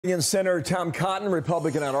Senator Tom Cotton,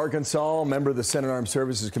 Republican out of Arkansas, member of the Senate Armed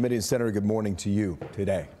Services Committee. And Senator, good morning to you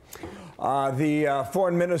today. The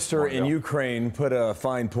foreign minister in Ukraine put a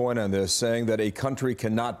fine point on this, saying that a country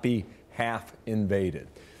cannot be half invaded.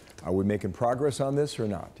 Are we making progress on this or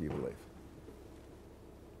not, do you believe?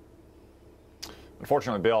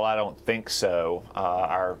 Unfortunately, Bill, I don't think so.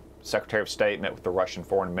 Our Secretary of State met with the Russian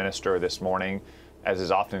foreign minister this morning. As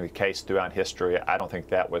is often the case throughout history, I don't think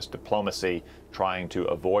that was diplomacy trying to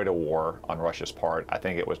avoid a war on Russia's part. I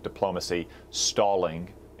think it was diplomacy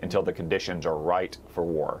stalling until the conditions are right for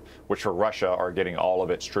war, which for Russia are getting all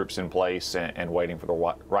of its troops in place and waiting for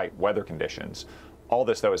the right weather conditions. All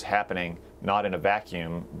this, though, is happening not in a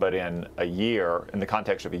vacuum, but in a year, in the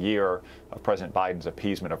context of a year of President Biden's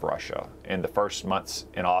appeasement of Russia. In the first months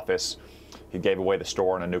in office, he gave away the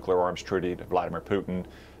store on a nuclear arms treaty to Vladimir Putin.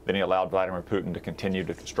 Then he allowed Vladimir Putin to continue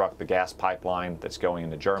to construct the gas pipeline that's going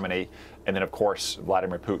into Germany. And then, of course,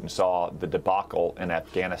 Vladimir Putin saw the debacle in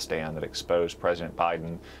Afghanistan that exposed President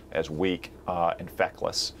Biden as weak and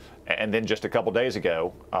feckless. And then just a couple days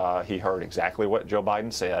ago, he heard exactly what Joe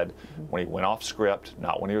Biden said when he went off script,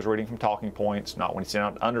 not when he was reading from talking points, not when he sent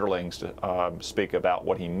out underlings to speak about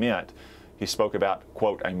what he meant. He spoke about,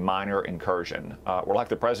 quote, a minor incursion. Or like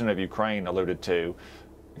the president of Ukraine alluded to,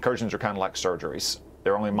 incursions are kind of like surgeries.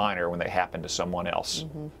 They're only minor when they happen to someone else.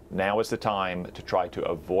 Now is the time to try to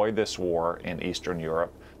avoid this war in Eastern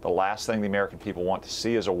Europe. The last thing the American people want to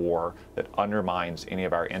see is a war that undermines any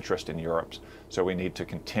of our interest in Europe. So we need to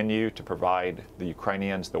continue to provide the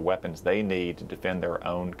Ukrainians the weapons they need to defend their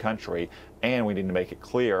own country. And we need to make it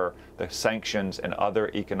clear the sanctions and other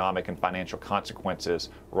economic and financial consequences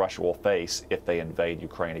Russia will face if they invade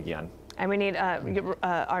Ukraine again. And we need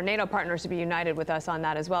our NATO partners to be united with us on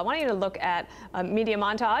that as well. I want you to look at a media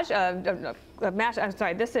montage. I'm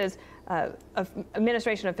sorry, this is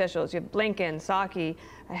administration officials. You have Blinken, Psaki,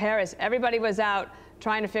 Harris. Everybody was out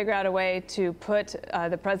trying to figure out a way to put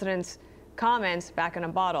the president's comments back in a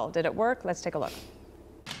bottle. Did it work? Let's take a look.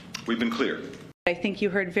 We've been clear. I think you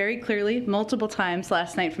heard very clearly multiple times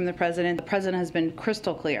last night from the president. The president has been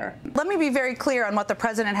crystal clear. Let me be very clear on what the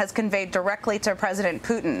president has conveyed directly to President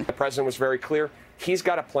Putin. The president was very clear. He's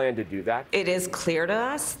got a plan to do that. It is clear to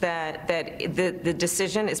us that the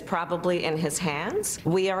decision is probably in his hands.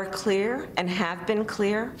 We are clear and have been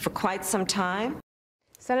clear for quite some time.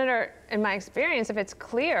 Senator, in my experience, if it's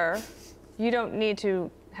clear, you don't need to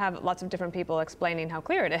have lots of different people explaining how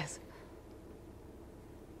clear it is.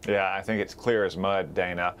 Yeah, I think it's clear as mud,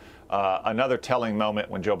 Dana. Another telling moment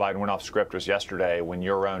when Joe Biden went off script was yesterday when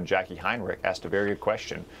your own Jackie Heinrich asked a very good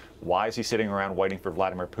question. Why is he sitting around waiting for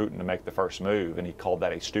Vladimir Putin to make the first move? And he called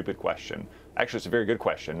that a stupid question. Actually, it's a very good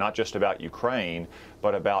question, not just about Ukraine,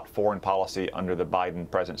 but about foreign policy under the Biden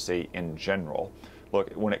presidency in general.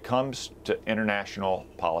 Look, when it comes to international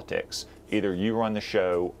politics, either you run the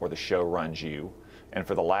show or the show runs you. And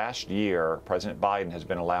for the last year, President Biden has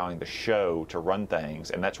been allowing the show to run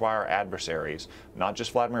things. And that's why our adversaries, not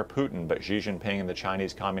just Vladimir Putin, but Xi Jinping and the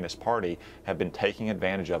Chinese Communist Party, have been taking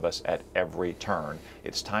advantage of us at every turn.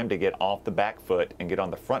 It's time to get off the back foot and get on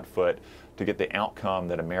the front foot to get the outcome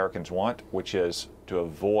that Americans want, which is to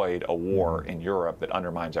avoid a war in Europe that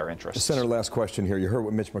undermines our interests. Senator, last question here. You heard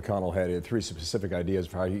what Mitch McConnell had. He had 3 specific ideas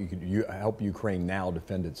for how you could help Ukraine now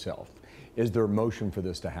defend itself. Is there a motion for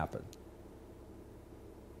this to happen?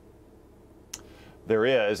 There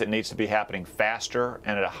is. It needs to be happening faster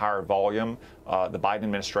and at a higher volume. The Biden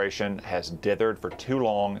administration has dithered for too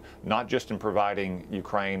long, not just in providing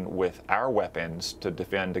Ukraine with our weapons to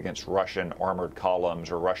defend against Russian armored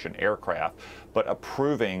columns or Russian aircraft, but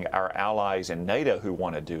approving our allies in NATO who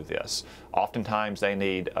want to do this. Oftentimes they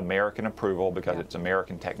need American approval because it's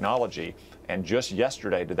American technology. And just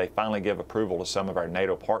yesterday did they finally give approval to some of our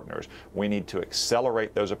NATO partners. We need to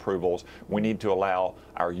accelerate those approvals. We need to allow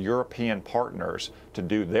our European partners to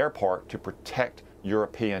do their part to protect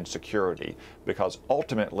European security, because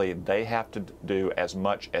ultimately they have to do as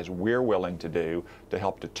much as we're willing to do to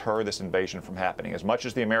help deter this invasion from happening. As much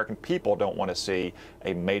as the American people don't want to see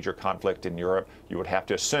a major conflict in Europe, you would have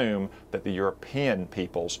to assume that the European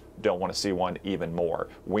peoples don't want to see one even more.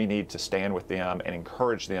 We need to stand with them and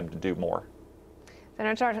encourage them to do more.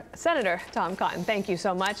 Senator Tom Cotton, thank you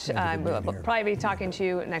so much. We'll probably be talking to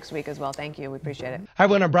you next week as well. Thank you. We appreciate it. Hi,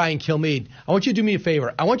 everyone. I'm Brian Kilmeade. I want you to do me a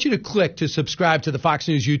favor. I want you to click to subscribe to the Fox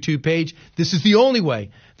News YouTube page. This is the only way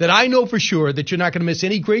that I know for sure that you're not going to miss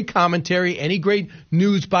any great commentary, any great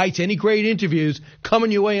news bites, any great interviews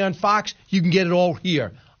coming your way on Fox. You can get it all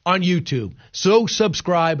here on YouTube. So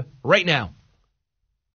subscribe right now.